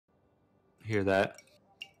Hear that?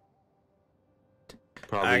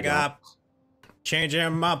 Probably I don't. got change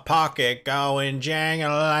in my pocket going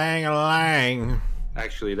jang-a-lang-a-lang.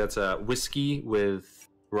 Actually, that's a whiskey with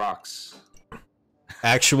rocks.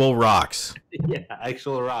 Actual rocks. Yeah,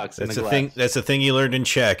 actual rocks in That's a the glass. thing. That's the thing you learned in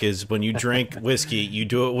Czech is when you drink whiskey, you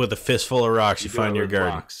do it with a fistful of rocks you do find it in your with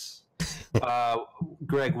garden. rocks.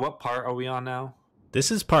 Greg, what part are we on now? This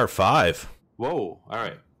is part 5. Whoa! All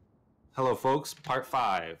right. Hello, folks. Part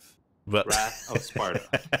 5. But Wrath of Sparta.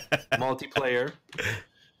 Multiplayer.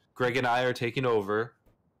 Greg and I are taking over.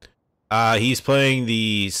 he's playing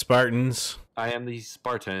the Spartans. I am the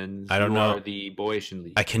Spartans. I don't you know. are the Boeotian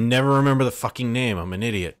League. I can never remember the fucking name. I'm an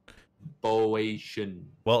idiot. Boeotian.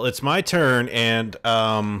 Well, it's my turn, and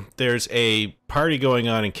there's a party going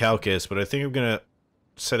on in Caucasus, but I think I'm gonna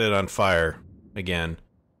set it on fire again.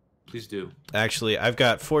 Please do. Actually, I've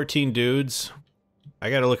got 14 dudes. I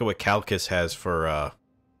gotta look at what Caucasus has for.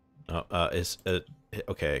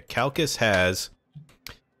 Okay, Caucasus has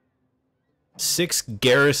 6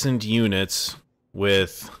 garrisoned units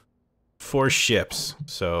with 4 ships,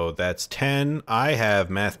 so that's 10. I have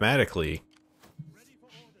mathematically.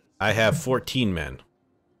 I have 14 men.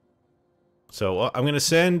 So I'm going to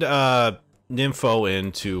send Nympho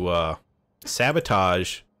in to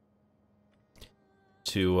sabotage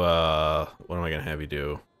to, what am I going to have you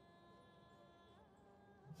do?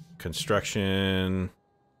 Construction,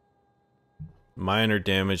 minor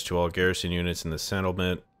damage to all garrison units in the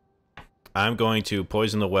settlement. I'm going to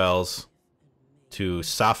poison the wells to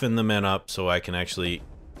soften the men up so I can actually...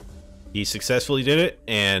 He successfully did it,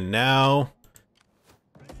 and now...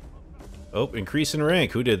 Oh, increase in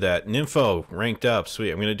rank. Who did that? Nympho, ranked up.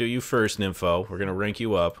 Sweet. I'm going to do you first, Nympho. We're going to rank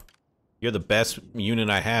you up. You're the best unit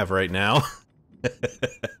I have right now.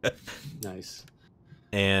 Nice.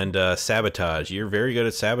 And sabotage. You're very good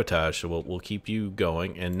at sabotage, so we'll keep you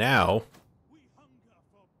going. And now...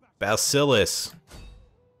 Basilis.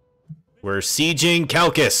 We're sieging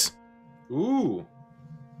Caucasus. Ooh.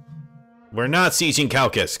 We're not sieging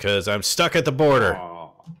Caucasus, because I'm stuck at the border. Aw.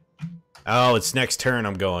 Oh, it's next turn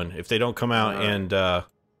I'm going. If they don't come out and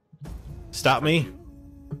stop me.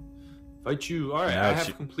 Fight you. Alright, Yeah, I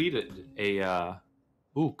have completed a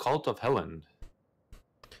Cult of Helen.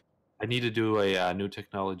 I need to do a new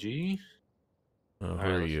technology. Oh, who Alright,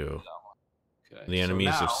 are let's do you? that one. Okay. The so enemies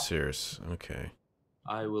now of Circe. Okay.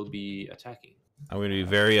 I will be attacking. I'm going to be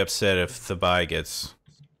very upset if Thebai gets...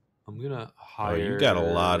 I'm gonna Oh, hire... you got a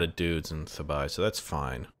lot of dudes in Thebai, so that's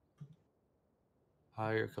fine.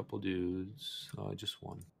 Hire a couple dudes. Just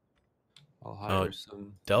one. I'll hire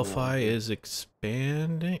some... Delphi more. is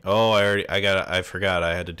expanding? Oh, I forgot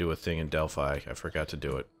I had to do a thing in Delphi. I forgot to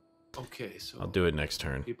do it. Okay, so... I'll do it next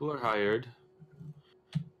turn. People are hired.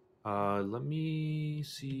 Let me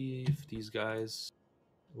see if these guys...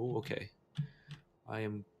 Oh, okay. I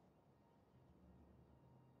am...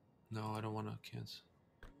 No, I don't want to cancel.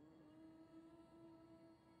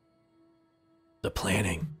 The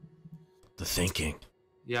planning. The thinking.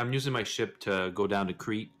 Yeah, I'm using my ship to go down to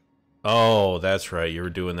Crete. Oh, that's right. You were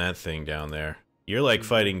doing that thing down there. You're like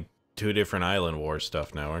fighting 2 different island war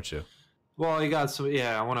stuff now, aren't you? Well, I got some...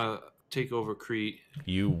 Yeah, I want to take over Crete.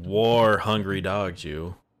 You war-hungry dogs,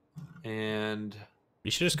 you. And...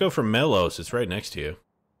 You should just go for Melos. It's right next to you.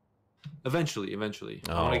 Eventually. I want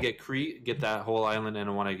Oh. to get Crete, get that whole island, and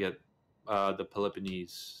I want to get the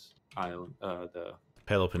Peloponnese island. The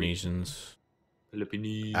Peloponnesians.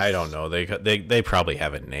 Peloponnese. I don't know. They probably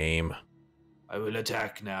have a name. I will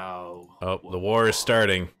attack now. Oh, the war is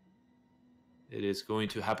starting. It is going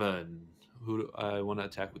to happen. Who do I want to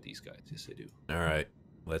attack with these guys? Yes, I do. All right.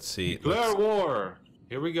 Let's see. Declare war.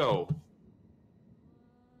 Here we go.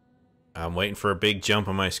 I'm waiting for a big jump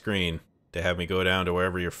on my screen to have me go down to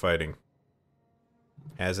wherever you're fighting.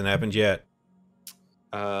 Hasn't happened yet.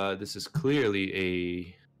 This is clearly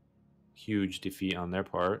a huge defeat on their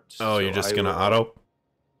part. Oh, so you're just I gonna will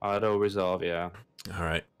auto? resolve. Yeah. All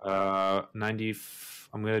right. 90.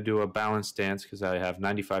 I'm gonna do a balanced stance because I have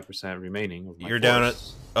 95% remaining. Of my You're down at.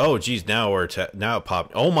 force. Oh, geez. Now it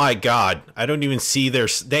popped. Oh my God! I don't even see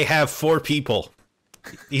They have 4 people.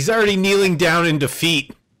 He's already kneeling down in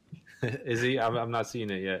defeat. Is he? I'm not seeing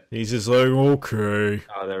it yet. He's just like, okay,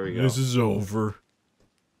 Oh, there we go. this is over.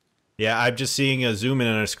 Yeah, I'm just seeing a zoom in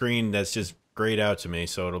on a screen that's just grayed out to me,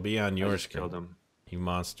 so it'll be on I your just screen. killed him. You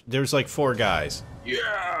monster. There's like 4 guys.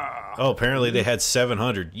 Yeah. Oh, apparently they had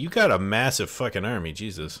 700. You got a massive fucking army,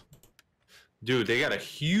 Jesus. Dude, they got a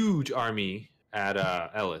huge army at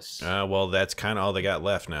Ellis. Well, that's kind of all they got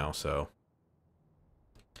left now, so.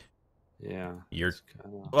 Yeah. You're it's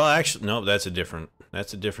kinda... well, actually, no, that's a different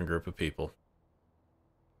group of people.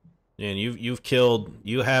 And you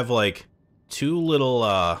have like 2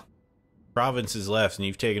 little provinces left, and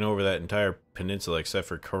you've taken over that entire peninsula except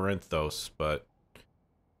for Corinthos, but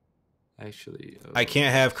Actually, I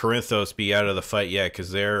can't have Corinthos be out of the fight yet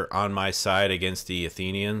because they're on my side against the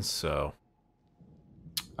Athenians, so...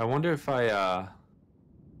 I wonder if I,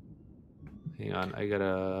 hang on, I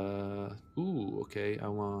gotta... Ooh, okay, I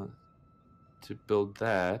want to build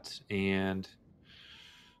that, and...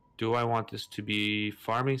 Do I want this to be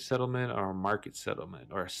farming settlement or a market settlement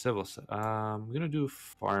or a civil settlement? I'm gonna do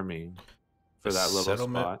farming for that little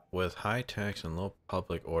settlement spot. with high tax and low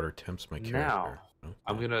public order tempts my character. Now, okay.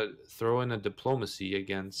 I'm gonna throw in a diplomacy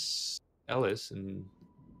against Ellis and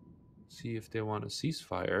see if they want a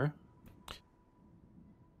ceasefire.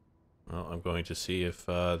 Well, I'm going to see if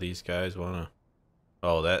these guys want to...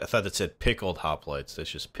 Oh, I thought that said pickled hoplites.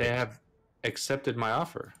 That's just picked. They have accepted my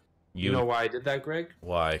offer. You know why I did that, Greg?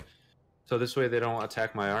 Why? So this way they don't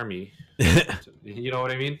attack my army. You know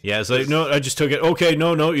what I mean? Yeah, it's like, no, I just took it. Okay,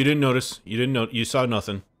 no, you didn't notice. You didn't know. You saw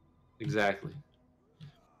nothing. Exactly.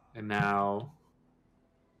 And now...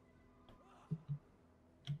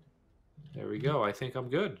 There we go. I think I'm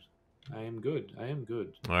good. I am good. I am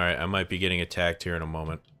good. All right, I might be getting attacked here in a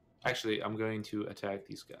moment. Actually, I'm going to attack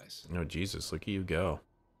these guys. Oh, Jesus, look at you go.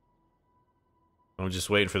 I'm just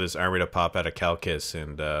waiting for this army to pop out of Chalcis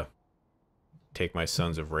and take my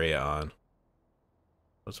Sons of Rhea on.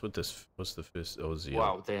 What's with this? What's the fist? Oh, Zeal.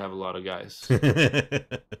 Wow, they have a lot of guys.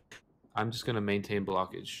 I'm just going to maintain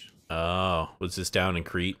blockage. Oh, was this down in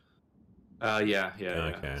Crete? Yeah.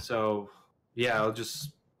 Okay. So, yeah, I'll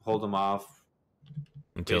just hold them off.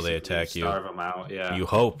 Until they attack you. Starve them out, yeah. You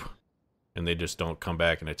hope. And they just don't come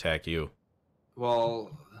back and attack you.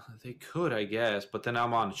 Well, they could, I guess, but then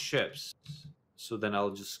I'm on ships. So then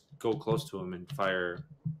I'll just go close to them and fire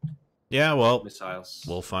missiles.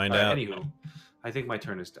 We'll find out. Anywho, I think my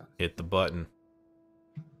turn is done. Hit the button.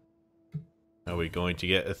 Are we going to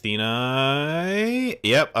get Athena?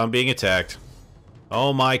 Yep, I'm being attacked.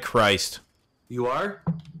 Oh my Christ. You are?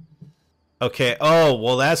 Okay, oh,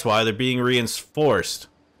 well that's why they're being reinforced.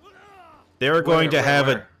 They're going to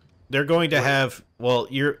have They're going to have... Well,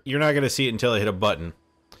 you're not going to see it until I hit a button.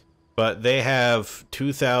 But they have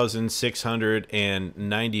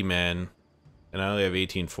 2,690 men, and I only have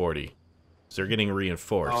 1,840. So they're getting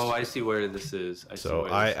reinforced. Oh, I see where this is.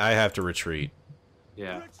 I have to retreat.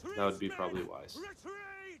 Yeah, that would be probably wise.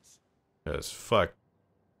 Because, fuck.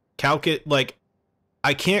 Chalcis, like,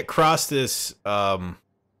 I can't cross this, Ooh.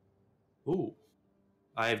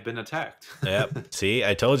 I have been attacked. Yep. See,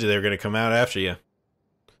 I told you they were going to come out after you.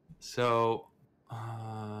 So,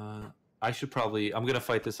 I should probably... I'm going to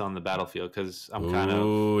fight this on the battlefield, because I'm kind of...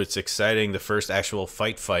 Ooh, it's exciting. The first actual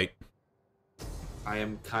fight. I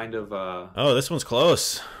am kind of... Oh, this one's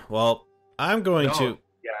close. Well, I'm going to...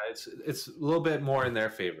 Yeah, it's a little bit more in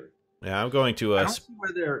their favor. Yeah, I'm going to... I don't see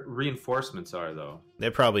where their reinforcements are, though.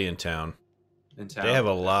 They're probably in town. In town? They have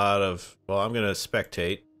a lot of... Well, I'm going to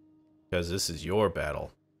spectate, because this is your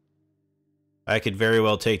battle. I could very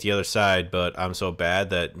well take the other side, but I'm so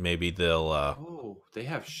bad that maybe they'll... Oh, they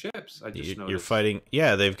have ships. I just noticed. You're fighting...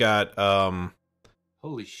 Yeah, they've got...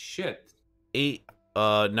 Holy shit.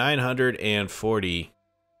 940...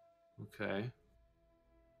 Okay.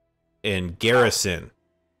 In garrison. Wow.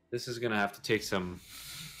 This is going to have to take some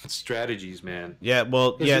strategies, man. Yeah,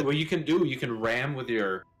 well, yeah. What you can do, you can ram with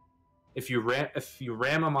your... If you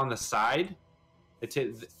ram them on the side, they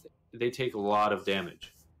take a lot of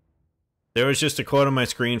damage. There was just a quote on my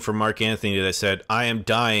screen from Mark Anthony that said, "I am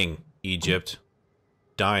dying, Egypt.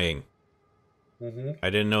 Dying." Mm-hmm. I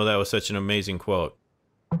didn't know that was such an amazing quote.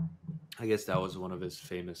 I guess that was one of his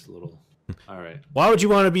famous little... All right. Why would you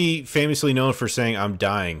want to be famously known for saying, "I'm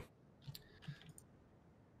dying"?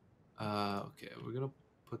 Okay, we're going to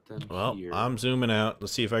put them here. Well, I'm zooming out.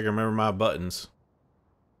 Let's see if I can remember my buttons.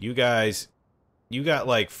 You guys... You got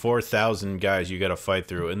like 4,000 guys you got to fight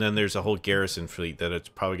through, and then there's a whole garrison fleet that it's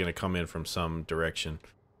probably going to come in from some direction.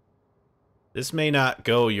 This may not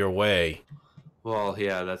go your way. Well,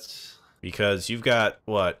 yeah, that's... Because you've got,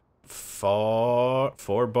 what, four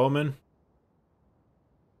bowmen?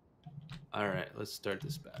 Alright, let's start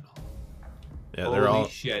this battle. Yeah, they're all... Holy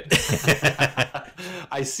shit.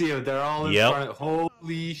 I see them. They're all in front.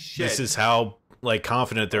 Holy shit. This is how, like,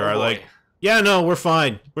 confident they are. Like... Yeah, no, we're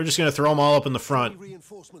fine. We're just going to throw them all up in the front.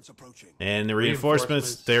 And the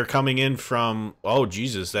reinforcements, they're coming in from... Oh,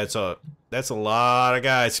 Jesus, that's a lot of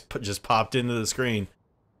guys just popped into the screen.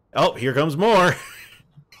 Oh, here comes more.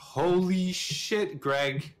 Holy shit,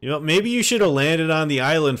 Greg. You know, maybe you should have landed on the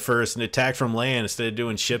island first and attacked from land instead of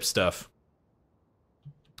doing ship stuff.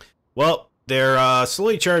 Well, they're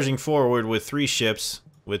slowly charging forward with 3 ships,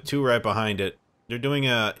 with 2 right behind it. They're doing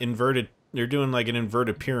a inverted They're doing like an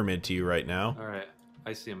inverted pyramid to you right now. All right,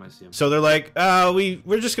 I see him. I see him. So they're like,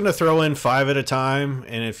 we're just gonna throw in 5 at a time,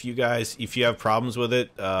 and if you have problems with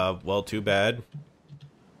it, well, too bad.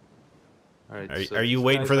 All right. Are you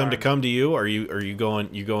waiting for them to come to you, or are you going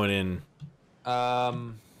in?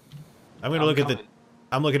 I'm looking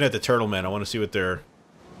at the turtle men. I want to see what they're.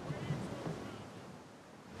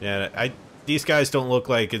 Yeah, these guys don't look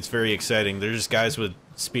like it's very exciting. They're just guys with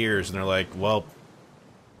spears, and they're like, well,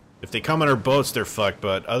 if they come on our boats, they're fucked.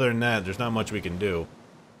 But other than that, there's not much we can do.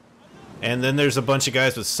 And then there's a bunch of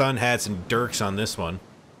guys with sun hats and dirks on this one.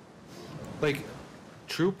 Like,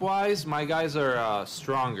 troop-wise, my guys are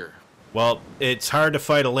stronger. Well, it's hard to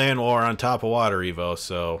fight a land war on top of water, Evo,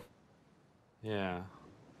 so... Yeah.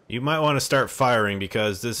 You might want to start firing,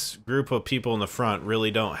 because this group of people in the front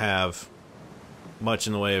really don't have much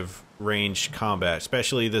in the way of ranged combat.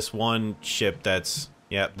 Especially this one ship that's...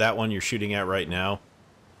 Yeah, that one you're shooting at right now.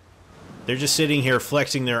 They're just sitting here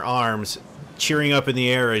flexing their arms, cheering up in the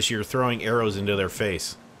air as you're throwing arrows into their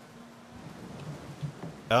face.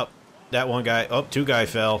 Oh, that one guy... Oh, 2 guy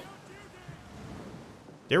fell.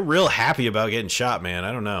 They're real happy about getting shot, man.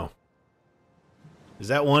 I don't know. Is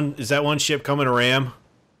that one ship coming to ram?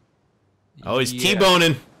 Oh, he's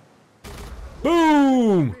T-boning.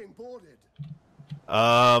 Boom!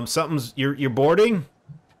 Something's... You're boarding?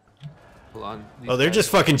 Hold on. Oh, they're just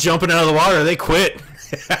fucking jumping out of the water. They quit.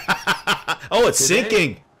 Oh, it's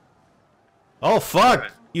sinking. Oh, fuck.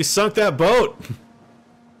 Right. You sunk that boat.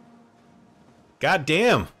 God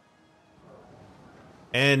damn.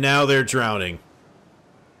 And now they're drowning.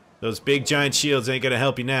 Those big giant shields ain't gonna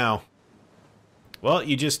help you now. Well,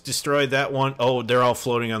 you just destroyed that one. Oh, they're all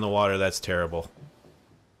floating on the water. That's terrible.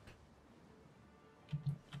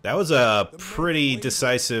 That was a pretty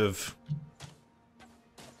decisive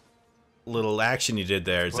little action you did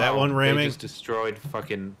there. Is that one ramming? They just destroyed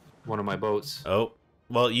fucking one of my boats. Oh,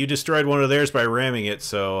 well, you destroyed one of theirs by ramming it,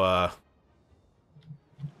 so,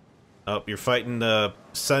 Oh, you're fighting the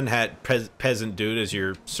sun hat peasant dude as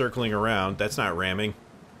you're circling around. That's not ramming.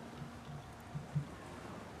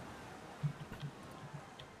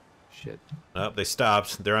 Shit. Oh, they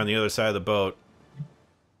stopped. They're on the other side of the boat.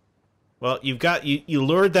 Well, you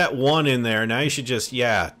lured that one in there. Now you should just,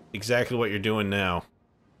 yeah, exactly what you're doing now.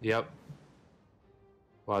 Yep.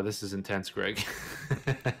 Wow, this is intense, Greg.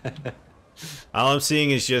 All I'm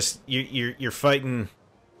seeing is just you're fighting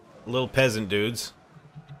little peasant dudes.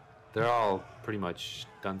 They're all pretty much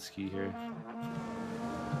Dunsky here.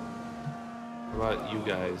 What about you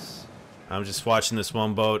guys? I'm just watching this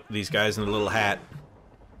one boat. These guys in a little hat.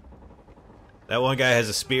 That one guy has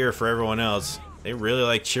a spear for everyone else. They really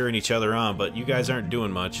like cheering each other on, but you guys aren't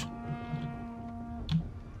doing much.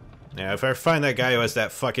 Yeah, if I find that guy who has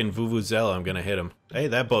that fucking Vuvuzela, I'm gonna hit him. Hey,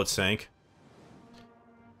 that boat sank.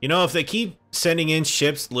 You know, if they keep sending in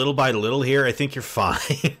ships little by little here, I think you're fine.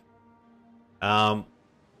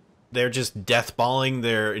 They're just deathballing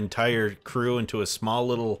their entire crew into a small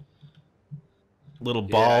little ball.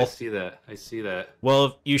 Yeah, I see that. I see that.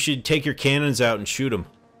 Well, you should take your cannons out and shoot them.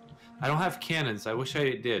 I don't have cannons. I wish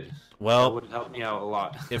I did. Well, that would help me out a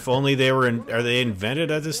lot. If only they were in... Are they invented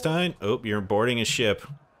at this time? Oh, you're boarding a ship.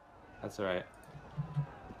 That's alright.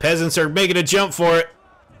 Peasants are making a jump for it.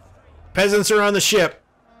 Peasants are on the ship.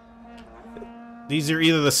 These are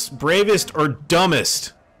either the bravest or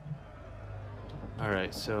dumbest.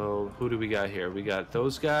 Alright, so who do we got here? We got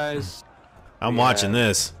those guys. I'm watching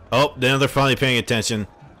this. Oh, now they're finally paying attention.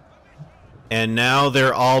 And now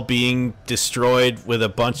they're all being destroyed with a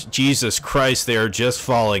bunch... Jesus Christ, they are just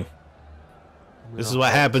falling. This is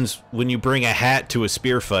what happens when you bring a hat to a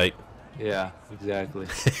spear fight. Yeah, exactly.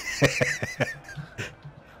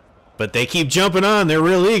 But they keep jumping on. They're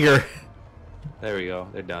real eager. There we go.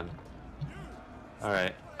 They're done.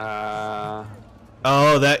 Alright.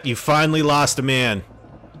 Oh, that... You finally lost a man.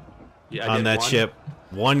 Yeah, on that ship.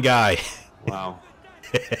 One guy. Wow.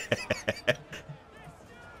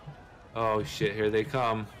 Oh shit, here they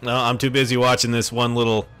come. No, I'm too busy watching this one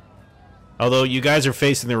little... Although you guys are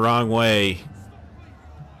facing the wrong way.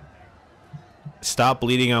 Stop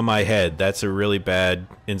bleeding on my head. That's a really bad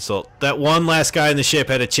insult. That one last guy in the ship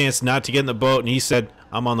had a chance not to get in the boat, and he said,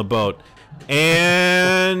 I'm on the boat.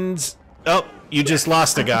 And... Oh, you just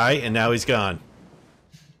lost a guy, and now he's gone.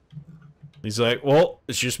 He's like, well,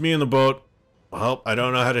 it's just me in the boat. Well, I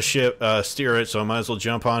don't know how to steer it, so I might as well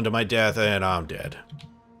jump onto my death, and I'm dead.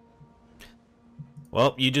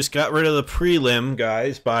 Well, you just got rid of the prelim,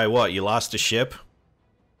 guys, by what? You lost a ship?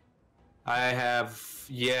 I have...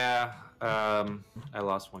 Yeah... I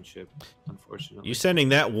lost one ship, unfortunately. You sending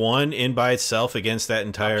that one in by itself against that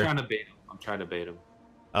entire... I'm trying to bait him. I'm trying to bait him.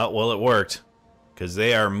 Oh, well, it worked. Because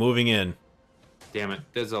they are moving in. Damn it.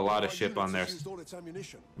 There's a lot of ship on there.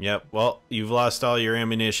 Yep, well, you've lost all your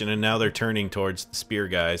ammunition, and now they're turning towards the spear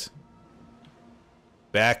guys.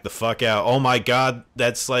 Back the fuck out. Oh my god,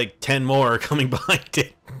 that's like 10 more coming behind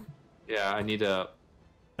it. Yeah, I need a...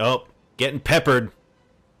 Oh, getting peppered.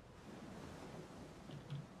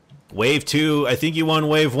 Wave 2, I think you won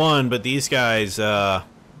wave 1, but these guys, I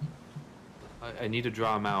need to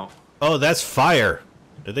draw them out. Oh, that's fire.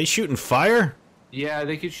 Are they shooting fire? Yeah,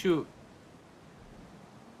 they could shoot.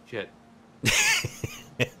 Shit.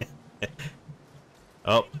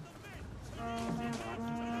 Oh.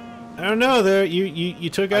 I don't know. There, you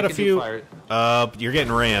took out a few. You're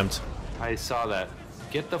getting rammed. I saw that.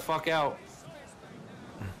 Get the fuck out.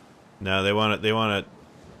 No, they want it. They want it.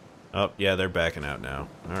 Oh, yeah, they're backing out now.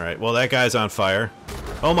 All right. Well, that guy's on fire.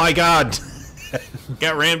 Oh my God!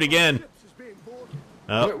 Got rammed again.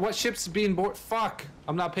 Oh. What ship's being boarded? Fuck!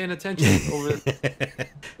 I'm not paying attention. Over.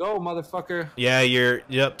 Go, motherfucker. Yeah, you're.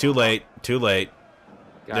 Yep. Too late. Too late.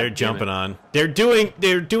 God, they're jumping on. They're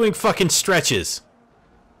doing fucking stretches.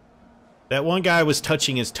 That one guy was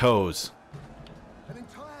touching his toes.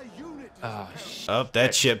 Oh, shit. Oh,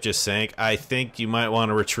 that ship just sank. I think you might want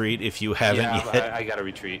to retreat if you haven't yet. I gotta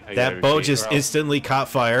retreat. That boat just instantly caught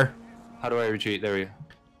fire. How do I retreat? There we go.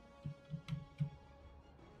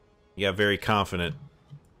 You got very confident.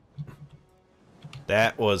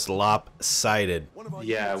 That was lopsided.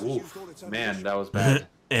 Yeah, woof. Man, that was bad.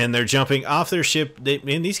 And they're jumping off their ship.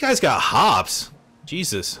 Man, these guys got hops.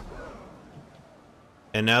 Jesus.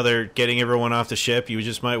 And now they're getting everyone off the ship. You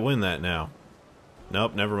just might win that now.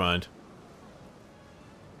 Nope, never mind.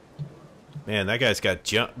 Man, that guy's got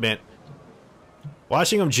jump. Man,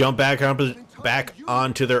 watching them jump back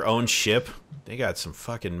onto their own ship, they got some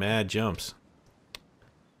fucking mad jumps.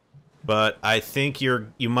 But I think you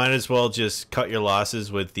might as well just cut your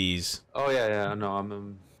losses with these. Oh yeah, no,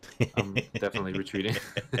 I'm definitely retreating.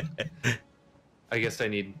 I guess I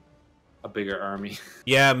need a bigger army.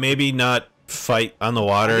 Yeah, maybe not fight on the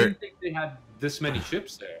water. I didn't think they had this many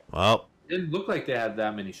ships there. Well, it didn't look like they had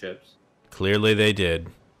that many ships. Clearly they did.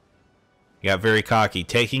 He got very cocky,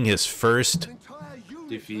 taking his first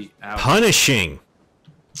defeat. Ouch. Punishing,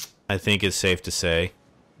 I think is safe to say.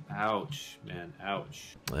 Ouch, man,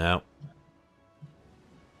 ouch. Yeah.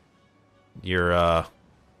 You're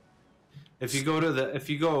if you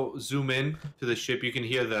go zoom in to the ship, you can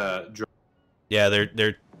hear the drum. Yeah,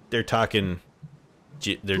 they're talking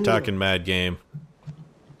mad game.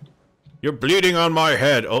 You're bleeding on my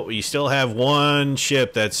head. Oh, you still have one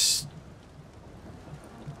ship that's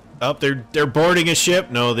up. They're boarding a ship.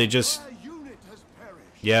 No, they just.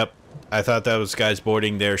 Yep. I thought that was guys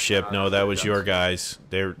boarding their ship. No, that was your guys.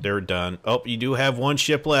 They're done. Oh, you do have one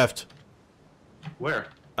ship left. Where?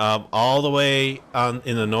 All the way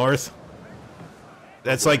in the north.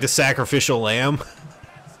 That's like the sacrificial lamb.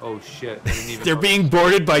 Oh shit! They're being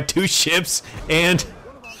boarded by 2 ships, and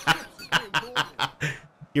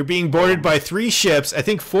you're being boarded by 3 ships. I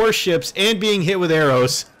think 4 ships, and being hit with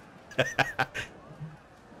arrows.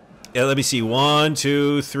 Yeah, let me see. 1,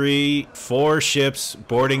 2, 3, 4 ships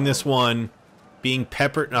boarding this one, being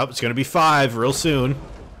peppered. Oh, it's going to be 5 real soon.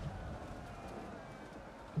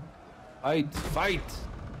 Fight!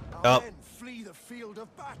 Oh.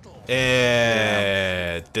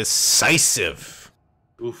 Decisive.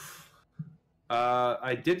 Oof.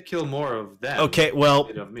 I did kill more of them. Okay, well,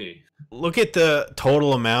 than of me. Look at the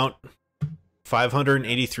total amount.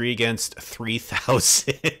 583 against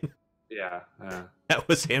 3,000. Yeah. That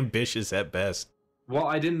was ambitious at best. Well,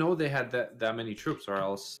 I didn't know they had that many troops, or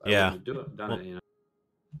else I wouldn't have done it, you know.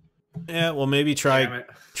 Yeah, well, maybe try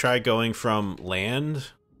going from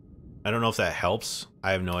land. I don't know if that helps.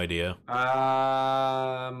 I have no idea.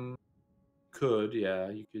 Could, yeah,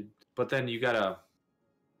 you could, but then you gotta.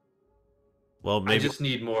 Well, maybe I just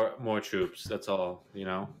need more troops. That's all, you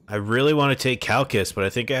know. I really want to take Calcus, but I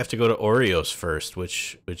think I have to go to Oreos first,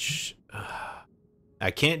 which I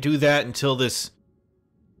can't do that until this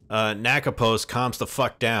Nakapos calms the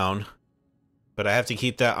fuck down. But I have to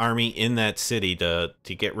keep that army in that city to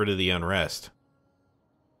get rid of the unrest.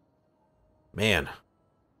 Man.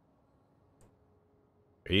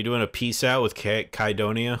 Are you doing a peace out with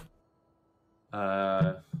Kydonia?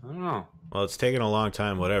 I don't know. Well, it's taking a long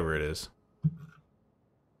time, whatever it is.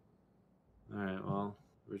 Alright, well,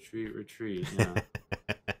 retreat, yeah.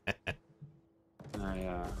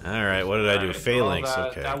 Alright, what did I do? Phalanx, well,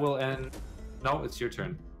 okay. That will end... No, it's your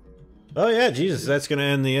turn. Oh, yeah, Jesus, that's going to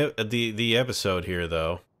end the episode here,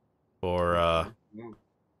 though. For,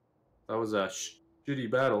 That was a shitty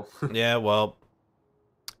battle. Yeah, well...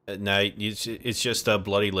 No, it's just a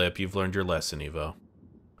bloody lip. You've learned your lesson, Evo.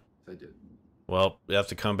 I did. Well, you have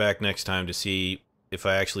to come back next time to see if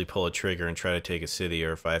I actually pull a trigger and try to take a city,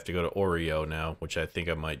 or if I have to go to Oreo now, which I think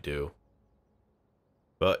I might do.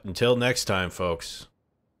 But until next time, folks.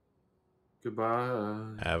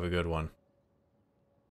 Goodbye. Have a good one.